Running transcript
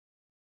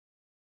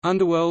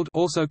Underworld,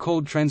 also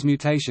called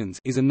Transmutations,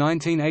 is a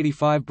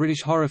 1985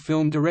 British horror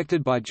film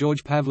directed by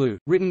George Pavlou,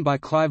 written by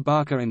Clive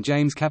Barker and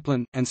James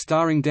Kaplan, and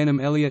starring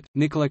Denham Elliott,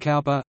 Nicola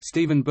Cowper,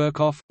 Stephen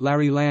Burkoff,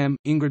 Larry Lamb,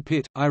 Ingrid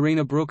Pitt,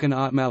 Irina Brooke and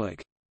Art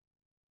Malik.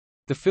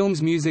 The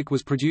film's music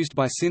was produced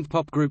by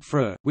synthpop group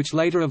Freur, which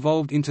later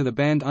evolved into the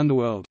band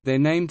Underworld, their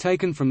name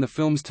taken from the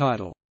film's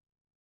title.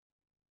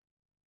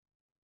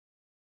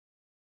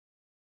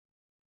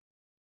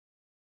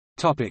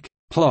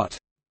 Plot.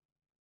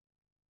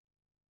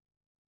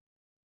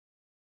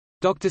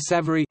 Dr.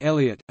 Savary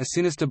Elliot, a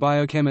sinister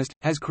biochemist,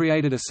 has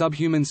created a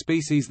subhuman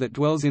species that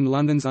dwells in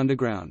London's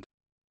underground.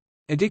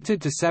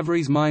 Addicted to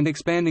Savary's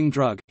mind-expanding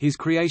drug, his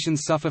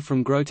creations suffer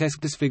from grotesque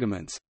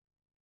disfigurements.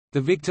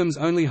 The victim's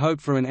only hope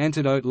for an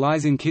antidote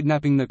lies in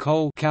kidnapping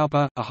Nicole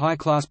Cowper, a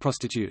high-class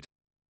prostitute.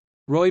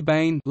 Roy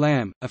Bain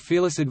Lamb, a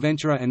fearless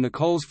adventurer and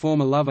Nicole's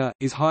former lover,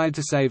 is hired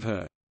to save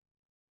her.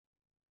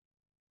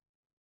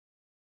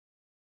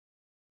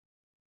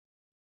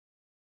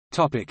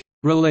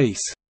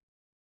 Release.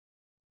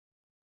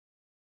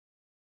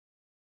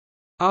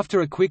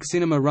 After a quick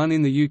cinema run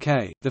in the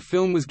UK, the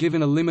film was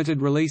given a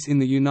limited release in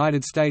the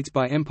United States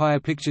by Empire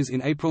Pictures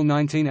in April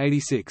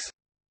 1986.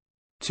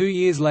 2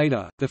 years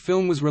later, the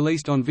film was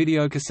released on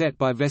videocassette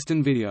by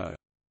Veston Video.